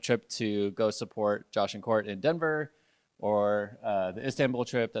that's a trip to go support Josh and Court in Denver, or the Istanbul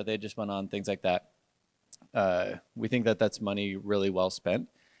trip that they just went on, things like that, we think that that's money really well spent.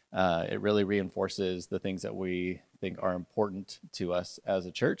 It really reinforces the things that we think are important to us as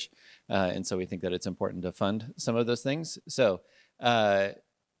a church. And so we think that it's important to fund some of those things. So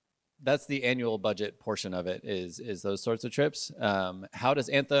that's the annual budget portion of it, is those sorts of trips. How does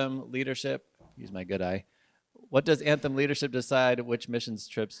Anthem leadership, use my good eye, what does Anthem leadership decide which missions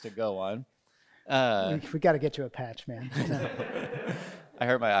trips to go on? We got to get you a patch, man. I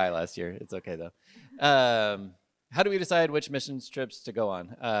hurt my eye last year. It's okay, though. How do we decide which missions trips to go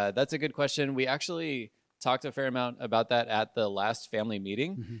on? That's a good question. We actually talked a fair amount about that at the last family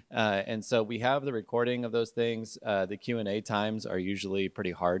meeting. And so we have the recording of those things. The Q&A times are usually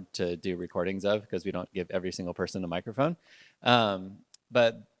pretty hard to do recordings of because we don't give every single person a microphone.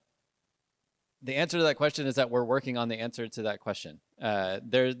 But the answer to that question is that we're working on the answer to that question.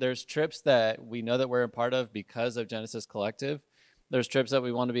 There's trips that we know that we're a part of because of Genesis Collective. There's trips that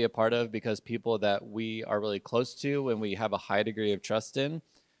we want to be a part of because people that we are really close to and we have a high degree of trust in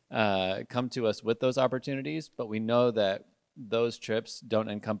come to us with those opportunities. But we know that those trips don't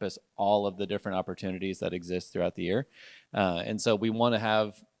encompass all of the different opportunities that exist throughout the year. And so we want to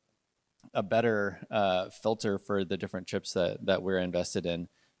have a better filter for the different trips that we're invested in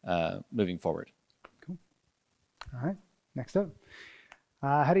moving forward. Cool. All right, next up.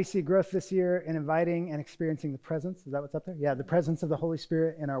 How do you see growth this year in inviting and experiencing the presence? Is that what's up there? Yeah, the presence of the Holy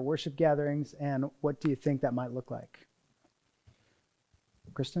Spirit in our worship gatherings, and what do you think that might look like?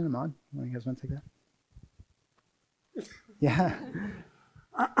 Kristen, Amon, one of you guys want to take that? Yeah.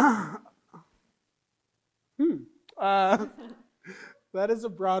 That is a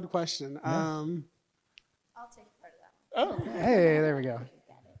broad question. I'll take part of that one. Oh, Hey, there we go.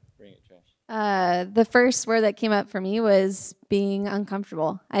 Bring it, Trash. The first word that came up for me was being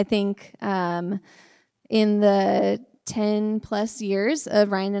uncomfortable. I think in the 10 plus years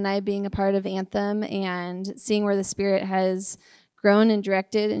of Ryan and I being a part of Anthem and seeing where the Spirit has grown and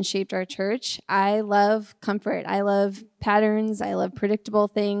directed and shaped our church, I love comfort. I love patterns. I love predictable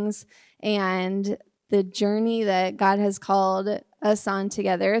things. And the journey that God has called us on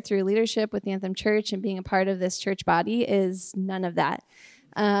together through leadership with Anthem Church and being a part of this church body is none of that.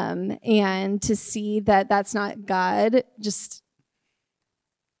 And to see that that's not God just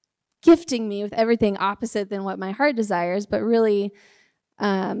gifting me with everything opposite than what my heart desires, but really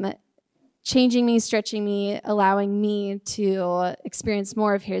changing me, stretching me, allowing me to experience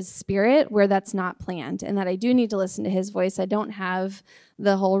more of his Spirit where that's not planned, and that I do need to listen to his voice. I don't have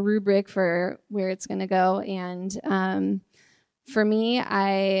the whole rubric for where it's going to go. And for me,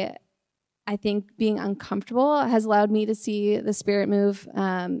 I think being uncomfortable has allowed me to see the Spirit move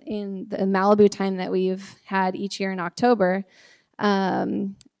in the Malibu time that we've had each year in October.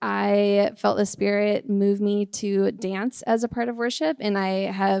 I felt the Spirit move me to dance as a part of worship, and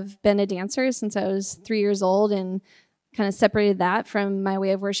I have been a dancer since I was 3 years old and kind of separated that from my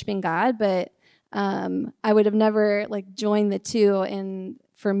way of worshiping God, but I would have never joined the two. And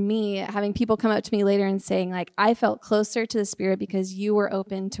for me, having people come up to me later and saying I felt closer to the Spirit because you were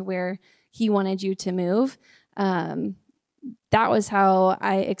open to where he wanted you to move, that was how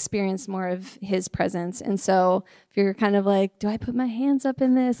I experienced more of his presence. And so if you're kind of do I put my hands up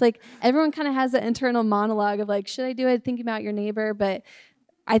in this? Everyone kind of has that internal monologue of should I do it? Thinking about your neighbor. But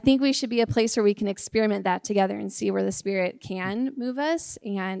I think we should be a place where we can experiment that together and see where the Spirit can move us.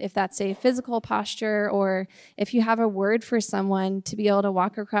 And if that's a physical posture, or if you have a word for someone, to be able to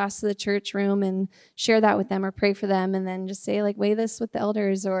walk across the church room and share that with them or pray for them, and then just say weigh this with the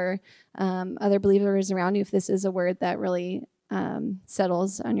elders or other believers around you if this is a word that really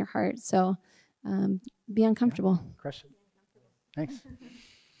settles on your heart. So be uncomfortable. Crush it. Thanks.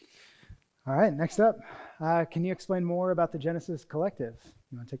 All right, next up. Can you explain more about the Genesis Collective?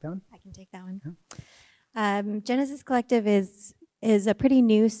 You want to take that one? I can take that one. Yeah. Genesis Collective is a pretty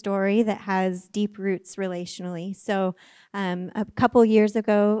new story that has deep roots relationally. So a couple years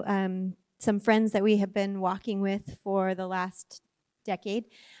ago, some friends that we have been walking with for the last decade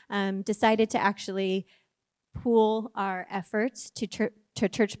decided to actually pool our efforts to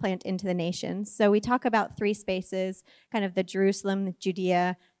church plant into the nations. So we talk about three spaces, kind of the Jerusalem, the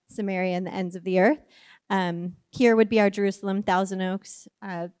Judea, Samaria, and the ends of the earth. Here would be our Jerusalem, Thousand Oaks.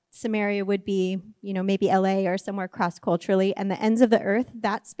 Samaria would be, maybe LA or somewhere cross-culturally. And the ends of the earth,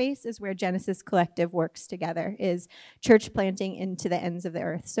 that space is where Genesis Collective works together, is church planting into the ends of the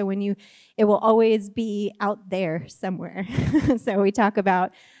earth. So it will always be out there somewhere. So we talk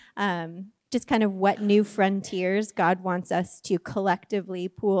about just kind of what new frontiers God wants us to collectively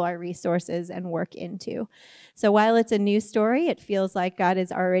pool our resources and work into. So while it's a new story, it feels like God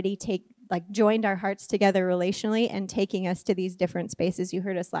has already joined our hearts together relationally and taking us to these different spaces. You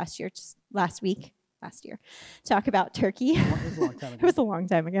heard us last year, talk about Turkey. It was a long time ago. It was a long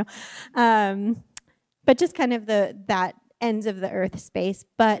time ago. But just kind of that ends of the earth space.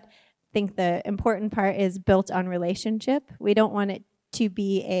 But I think the important part is built on relationship. We don't want it to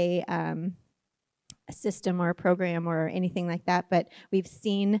be a system or a program or anything like that, but we've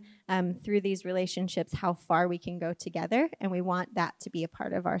seen through these relationships how far we can go together, and we want that to be a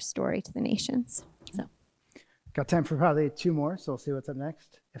part of our story to the nations. So, got time for probably two more, so we'll see what's up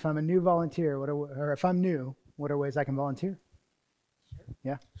next. If I'm a new volunteer, or if I'm new, what are ways I can volunteer? Sure.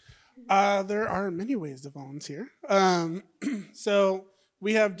 Yeah. There are many ways to volunteer. So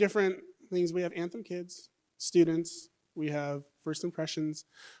we have different things. We have Anthem Kids, students. We have First Impressions.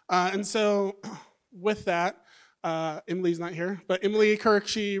 And so with that, Emily's not here, but Emily Kirk,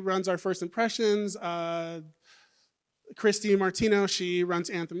 she runs our First Impressions. Christy Martino, she runs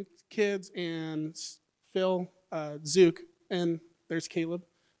Anthem Kids, and Phil, Zook, and there's Caleb,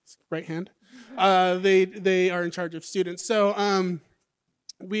 right hand. They are in charge of students. So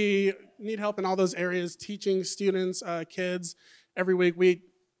we need help in all those areas, teaching students, kids. Every week we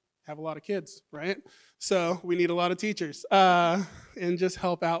have a lot of kids, right? So we need a lot of teachers and just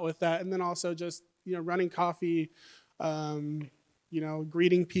help out with that. And then also just, running coffee,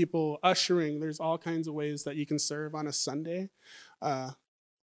 greeting people, ushering. There's all kinds of ways that you can serve on a Sunday.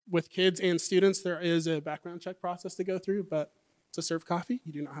 With kids and students, there is a background check process to go through, but to serve coffee,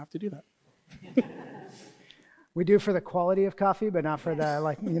 you do not have to do that. We do for the quality of coffee, but not for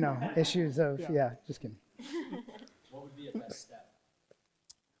the issues of just kidding. What would be a best step?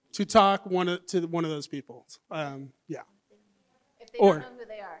 To talk to one of those people. If they Or- don't know who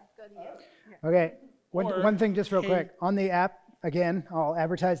they are, go to you. Okay, Or, one thing just real hey- quick. On the app, again, I'll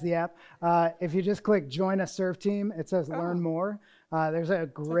advertise the app. If you just click join a serve team, it says learn more. There's a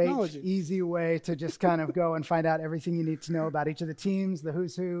great, Technology. easy way to just kind of go and find out everything you need to know about each of the teams, the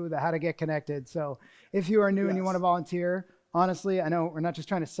who's who, the how to get connected. So if you are new and you Yes. want to volunteer, honestly, I know we're not just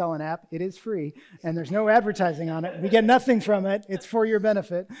trying to sell an app. It is free, and there's no advertising on it. We get nothing from it. It's for your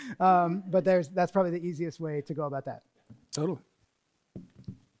benefit. But that's probably the easiest way to go about that. Totally.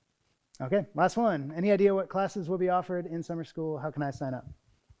 Okay, last one. Any idea what classes will be offered in summer school? How can I sign up?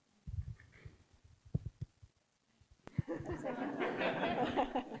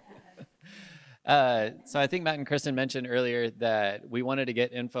 So I think Matt and Kristen mentioned earlier that we wanted to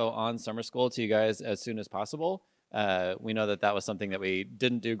get info on summer school to you guys as soon as possible. We know that was something that we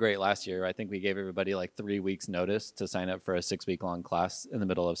didn't do great last year. I think we gave everybody like 3 weeks notice to sign up for a 6-week-long class in the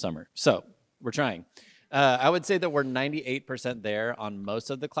middle of summer. So we're trying. I would say that we're 98% there on most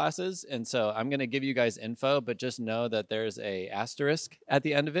of the classes. And so I'm going to give you guys info, but just know that there's a asterisk at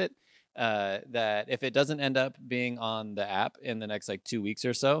the end of it, that if it doesn't end up being on the app in the next 2 weeks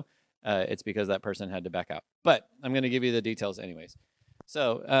or so, it's because that person had to back out. But I'm going to give you the details anyways.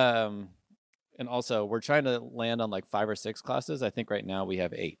 So, and also we're trying to land on 5 or 6 classes. I think right now we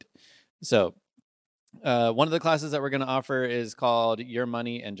have 8. So one of the classes that we're going to offer is called Your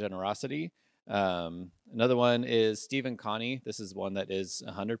Money and Generosity. Another one is Steve and Connie. This is one that is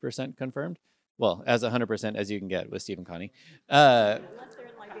 100% confirmed. Well, as 100% as you can get with Steve and Connie. Unless they're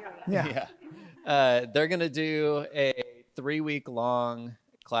in Liberia. Yeah. They're going to do a 3-week-long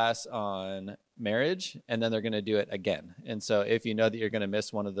class on marriage, and then they're going to do it again. And so if you know that you're going to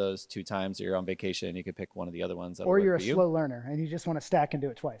miss one of those 2 times or you're on vacation, you could pick one of the other ones. Or you're a slow learner and you just want to stack and do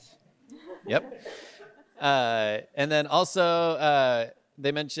it twice. Yep. And then also,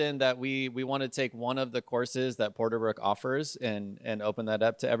 they mentioned that we want to take one of the courses that Porterbrook offers and open that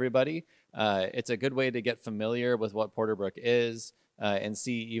up to everybody. It's a good way to get familiar with what Porterbrook is and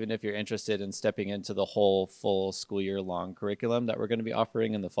see even if you're interested in stepping into the whole full school year long curriculum that we're going to be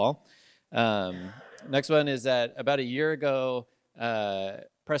offering in the fall. Next one is that about a year ago,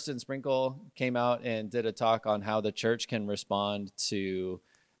 Preston Sprinkle came out and did a talk on how the church can respond to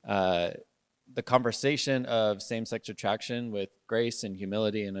the conversation of same-sex attraction with grace and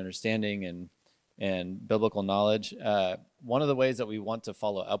humility and understanding and biblical knowledge. One of the ways that we want to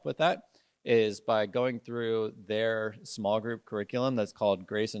follow up with that is by going through their small group curriculum that's called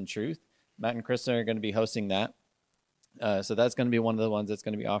Grace and Truth. Matt and Kristen are going to be hosting that. So that's going to be one of the ones that's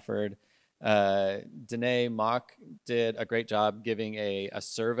going to be offered. Danae Mock did a great job giving a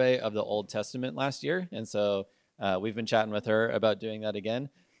survey of the Old Testament last year. And so we've been chatting with her about doing that again.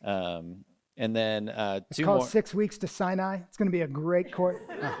 And then It's 2 called more. 6 Weeks to Sinai. It's going to be a great course.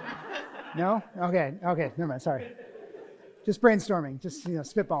 Oh. No? Okay, never mind, sorry. Just brainstorming, just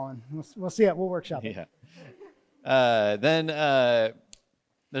spitballing. We'll see it, we'll workshop it. Yeah. Then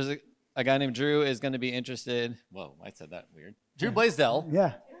there's a guy named Drew is going to be interested. Whoa, I said that weird. Drew Blaisdell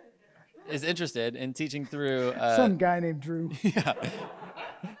Yeah, is interested in teaching through. some guy named Drew. Yeah.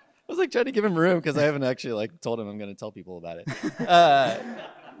 I was trying to give him room because I haven't actually told him I'm going to tell people about it.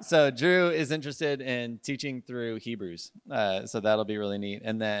 So Drew is interested in teaching through Hebrews. So that'll be really neat.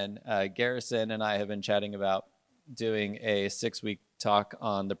 And then Garrison and I have been chatting about doing a 6-week talk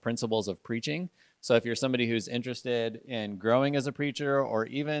on the principles of preaching. So if you're somebody who's interested in growing as a preacher, or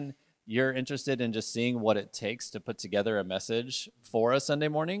even you're interested in just seeing what it takes to put together a message for a Sunday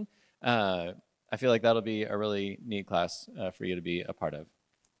morning, I feel like that'll be a really neat class for you to be a part of.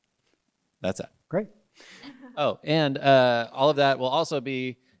 That's it. Great. Oh, and all of that will also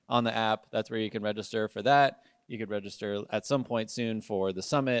be on the app. That's where you can register for that. You could register at some point soon for the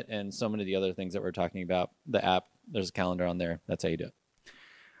summit and so many of the other things that we're talking about. The app, there's a calendar on there. That's how you do it.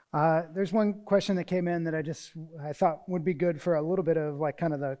 There's one question that came in that I thought would be good for a little bit of like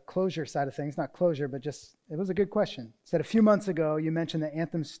kind of the closure side of things. Not closure, but just, it was a good question. It said a few months ago, you mentioned that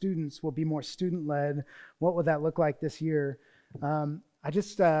Anthem students will be more student-led. What would that look like this year?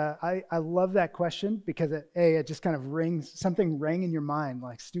 I love that question because it just kind of something rang in your mind,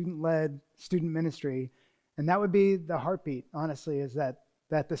 like student-led, student ministry. And that would be the heartbeat, honestly, is that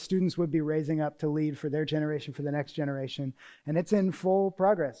the students would be raising up to lead for their generation, for the next generation. And it's in full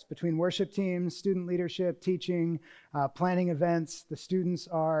progress between worship teams, student leadership, teaching, planning events. The students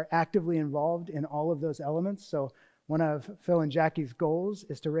are actively involved in all of those elements. So one of Phil and Jackie's goals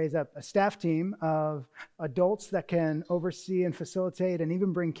is to raise up a staff team of adults that can oversee and facilitate and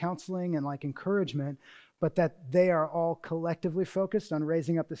even bring counseling and like encouragement, but that they are all collectively focused on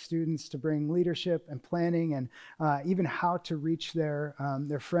raising up the students to bring leadership and planning and even how to reach their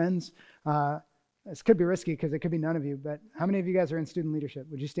friends. This could be risky because it could be none of you, but how many of you guys are in student leadership?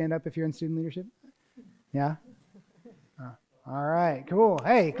 Would you stand up if you're in student leadership? Yeah? All right, cool.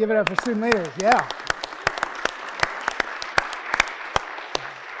 Hey, give it up for student leaders. Yeah.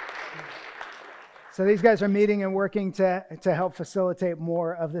 So these guys are meeting and working to help facilitate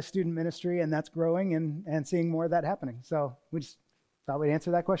more of the student ministry, and that's growing and seeing more of that happening. So we just thought we'd answer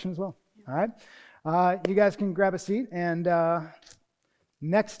that question as well. All right. You guys can grab a seat. And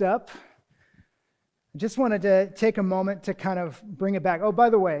next up, I just wanted to take a moment to kind of bring it back. Oh, by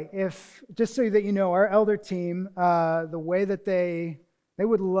the way, just so that you know, our elder team, the way that they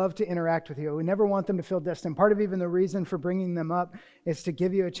would love to interact with you. We never want them to feel distant. Part of even the reason for bringing them up is to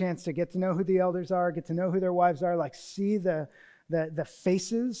give you a chance to get to know who the elders are, get to know who their wives are, like see the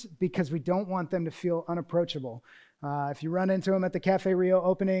faces, because we don't want them to feel unapproachable. If you run into them at the Cafe Rio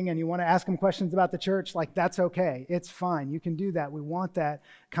opening and you want to ask them questions about the church, like that's okay. It's fine. You can do that. We want that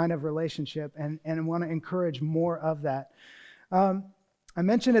kind of relationship and want to encourage more of that. I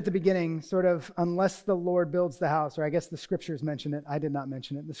mentioned at the beginning, sort of, unless the Lord builds the house, or I guess the scriptures mention it. I did not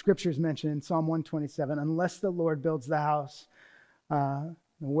mention it. The scriptures mention in Psalm 127, unless the Lord builds the house, the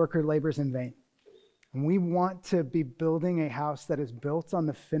worker labors in vain. And we want to be building a house that is built on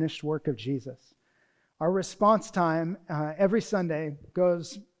the finished work of Jesus. Our response time every Sunday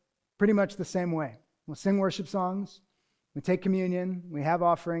goes pretty much the same way. We'll sing worship songs, we take communion, we have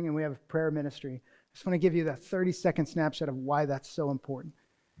offering, and we have prayer ministry. I just want to give you the 30-second snapshot of why that's so important.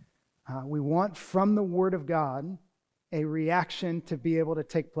 We want from the Word of God a reaction to be able to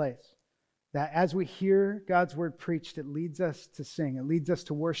take place. That as we hear God's Word preached, it leads us to sing, it leads us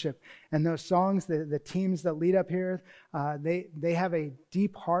to worship. And those songs, the teams that lead up here, they have a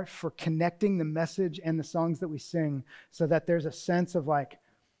deep heart for connecting the message and the songs that we sing so that there's a sense of like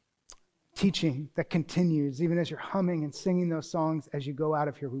teaching that continues even as you're humming and singing those songs as you go out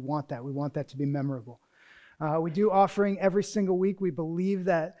of here. We want that. We want that to be memorable. We do offering every single week. We believe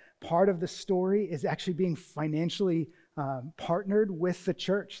that part of the story is actually being financially partnered with the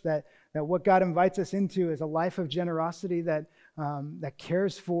church, that what God invites us into is a life of generosity that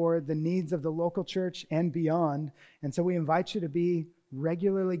cares for the needs of the local church and beyond. And so we invite you to be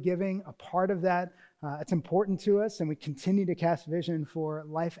regularly giving, a part of that. It's important to us, and we continue to cast vision for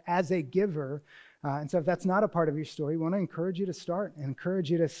life as a giver. And so if that's not a part of your story, we want to encourage you to start and encourage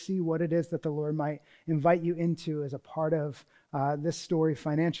you to see what it is that the Lord might invite you into as a part of this story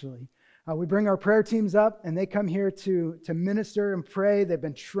financially. We bring our prayer teams up, and they come here to minister and pray. They've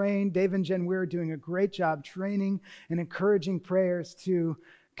been trained. Dave and Jen Weir are doing a great job training and encouraging prayers to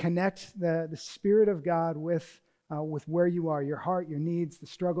connect the Spirit of God with where you are, your heart, your needs, the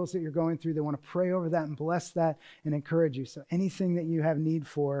struggles that you're going through. They want to pray over that and bless that and encourage you. So anything that you have need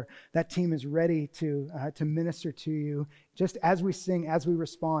for, that team is ready to minister to you. Just as we sing, as we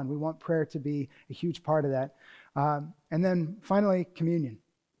respond, we want prayer to be a huge part of that. And then finally, communion.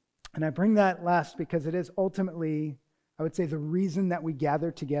 And I bring that last because it is ultimately, I would say, the reason that we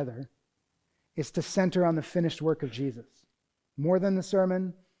gather together is to center on the finished work of Jesus. More than the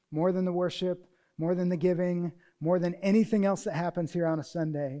sermon, more than the worship, more than the giving, more than anything else that happens here on a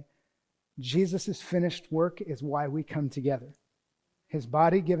Sunday, Jesus' finished work is why we come together. His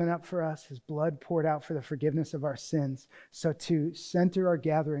body given up for us, his blood poured out for the forgiveness of our sins. So to center our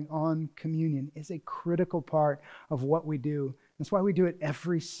gathering on communion is a critical part of what we do. That's why we do it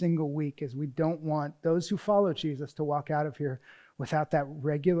every single week, is we don't want those who follow Jesus to walk out of here without that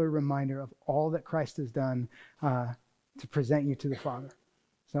regular reminder of all that Christ has done to present you to the Father.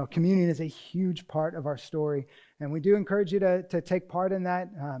 So communion is a huge part of our story, and we do encourage you to take part in that.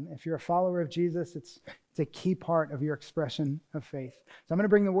 If you're a follower of Jesus, it's a key part of your expression of faith. So I'm going to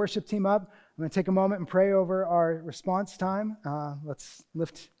bring the worship team up. I'm going to take a moment and pray over our response time. Let's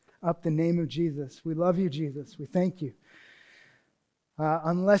lift up the name of Jesus. We love you, Jesus. We thank you.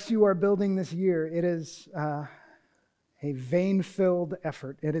 Unless you are building this year, it is a vein-filled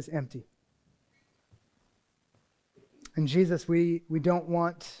effort. It is empty. And Jesus, we don't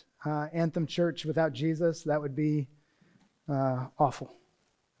want Anthem Church without Jesus. That would be awful.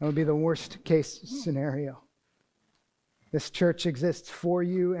 That would be the worst case scenario. This church exists for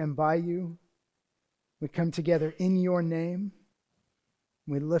you and by you. We come together in your name.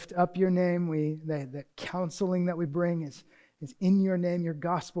 We lift up your name. The counseling that we bring is in your name. Your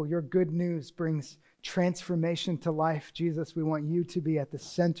gospel, your good news brings transformation to life. Jesus, we want you to be at the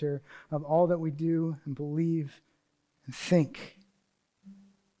center of all that we do and believe and think.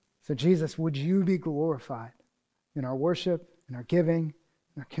 So Jesus, would you be glorified in our worship, in our giving,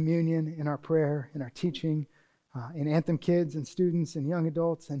 in our communion, in our prayer, in our teaching, in Anthem kids and students and young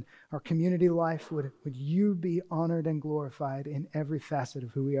adults and our community life? Would you be honored and glorified in every facet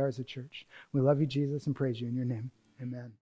of who we are as a church? We love you, Jesus, and praise you in your name. Amen.